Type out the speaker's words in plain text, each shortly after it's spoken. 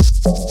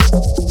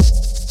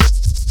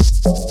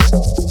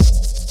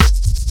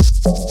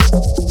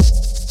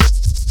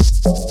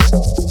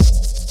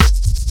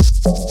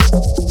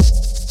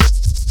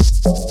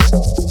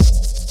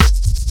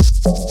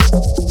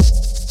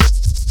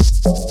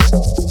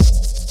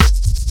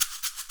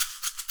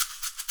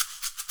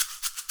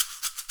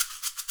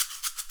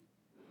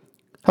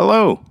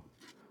Hello.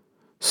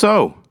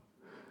 So,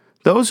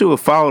 those who have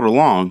followed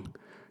along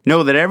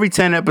know that every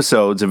 10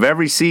 episodes of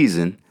every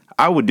season,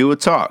 I would do a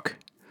talk.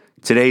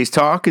 Today's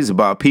talk is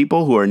about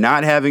people who are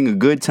not having a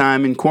good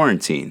time in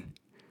quarantine.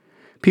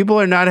 People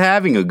are not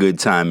having a good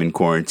time in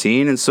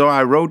quarantine, and so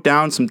I wrote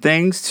down some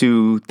things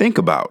to think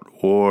about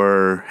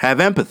or have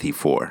empathy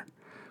for,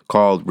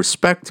 called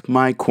Respect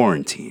My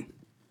Quarantine.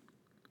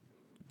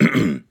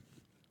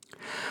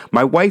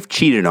 My wife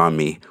cheated on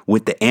me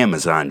with the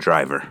Amazon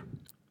driver.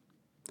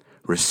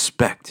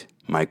 Respect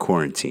my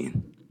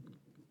quarantine.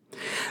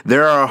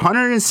 There are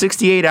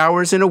 168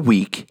 hours in a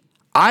week.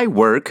 I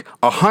work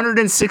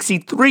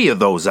 163 of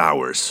those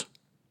hours.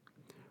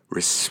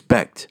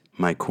 Respect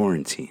my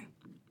quarantine.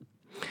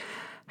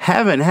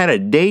 Haven't had a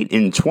date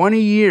in 20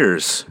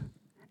 years,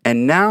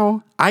 and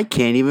now I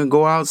can't even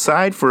go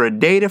outside for a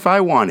date if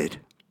I wanted.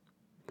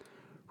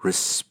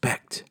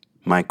 Respect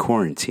my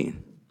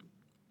quarantine.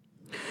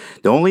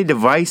 The only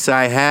device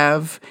I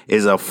have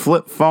is a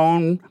flip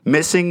phone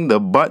missing the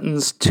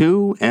buttons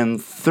 2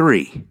 and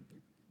 3.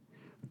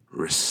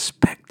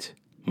 Respect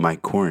my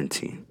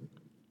quarantine.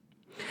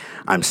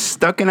 I'm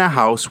stuck in a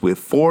house with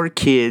 4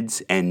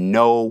 kids and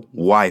no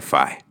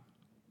Wi-Fi.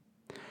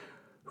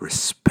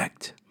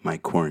 Respect my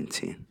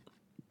quarantine.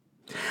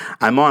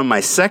 I'm on my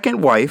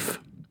second wife,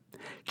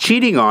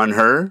 cheating on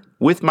her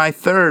with my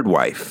third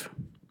wife.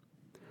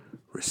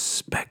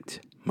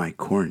 Respect my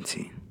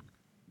quarantine.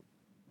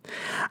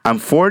 I'm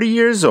 40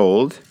 years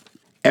old,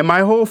 and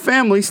my whole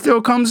family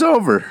still comes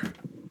over.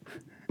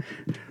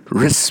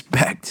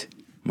 Respect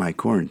my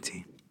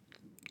quarantine.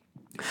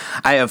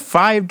 I have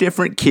 5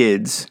 different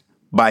kids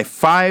by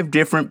 5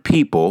 different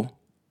people,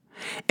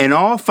 and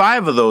all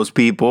 5 of those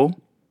people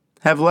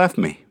have left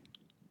me.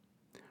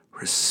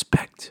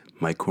 Respect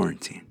my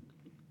quarantine.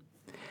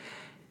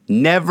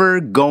 Never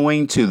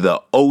going to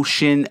the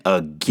ocean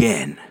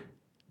again.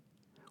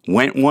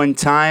 Went one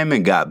time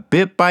and got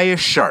bit by a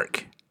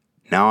shark.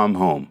 Now I'm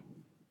home.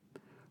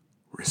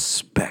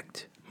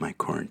 Respect my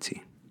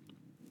quarantine.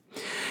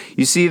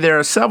 You see, there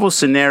are several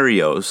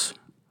scenarios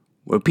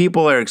where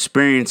people are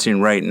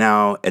experiencing right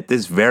now at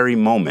this very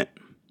moment,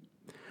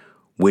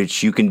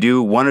 which you can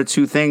do one or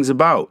two things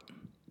about.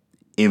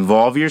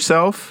 Involve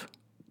yourself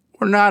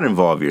or not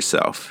involve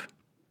yourself.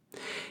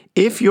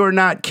 If you're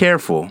not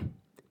careful,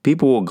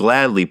 people will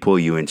gladly pull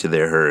you into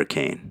their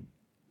hurricane.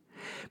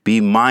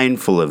 Be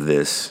mindful of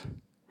this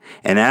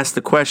and ask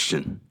the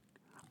question,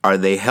 are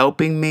they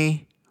helping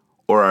me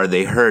or are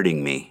they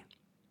hurting me?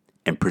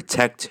 And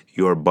protect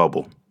your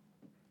bubble.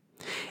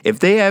 If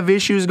they have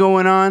issues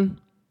going on,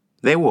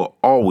 they will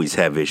always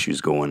have issues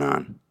going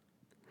on.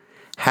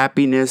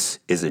 Happiness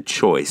is a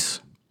choice.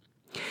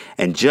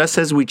 And just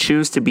as we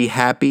choose to be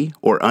happy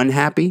or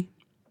unhappy,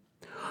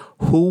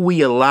 who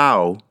we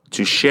allow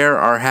to share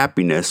our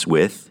happiness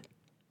with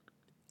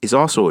is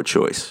also a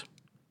choice.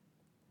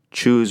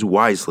 Choose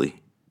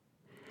wisely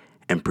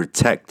and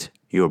protect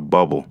your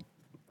bubble.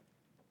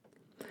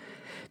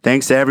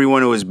 Thanks to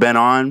everyone who has been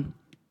on.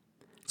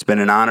 It's been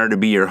an honor to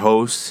be your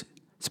host.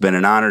 It's been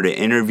an honor to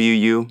interview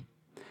you.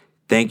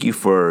 Thank you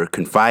for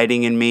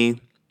confiding in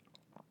me.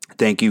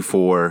 Thank you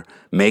for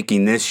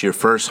making this your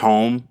first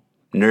home,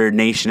 Nerd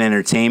Nation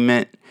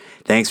Entertainment.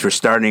 Thanks for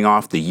starting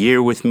off the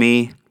year with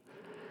me.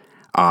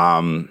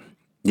 And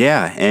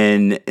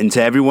to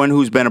everyone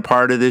who's been a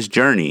part of this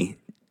journey,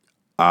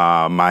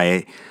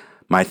 my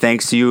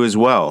thanks to you as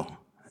well.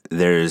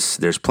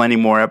 There's plenty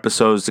more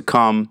episodes to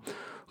come.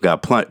 We've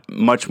got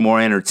much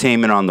more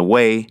entertainment on the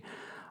way.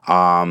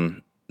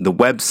 The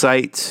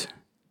website,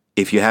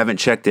 if you haven't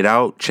checked it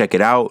out, check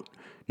it out,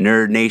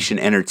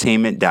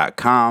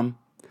 nerdnationentertainment.com.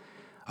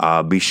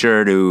 Be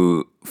sure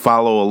to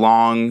follow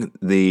along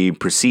the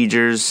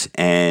procedures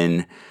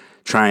and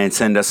try and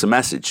send us a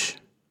message.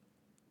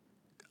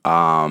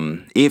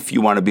 If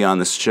you want to be on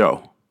this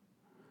show,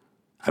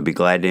 I'd be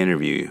glad to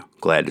interview you,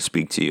 glad to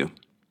speak to you.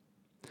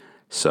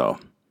 So,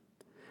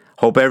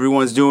 hope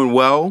everyone's doing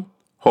well.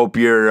 Hope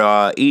you're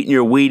eating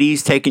your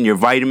Wheaties, taking your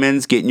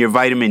vitamins, getting your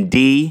vitamin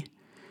D,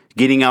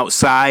 getting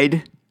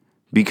outside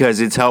because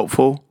it's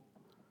helpful.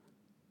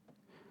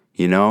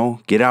 You know,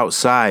 get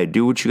outside,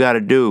 do what you got to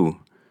do.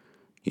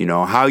 You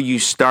know, how you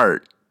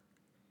start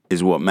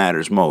is what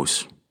matters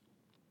most.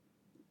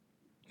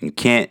 You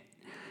can't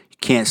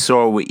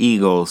soar with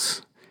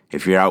eagles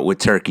if you're out with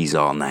turkeys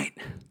all night.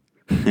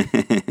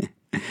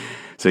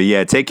 So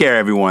yeah, take care,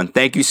 everyone.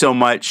 Thank you so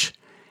much,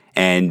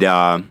 and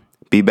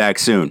be back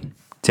soon.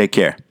 Take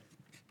care.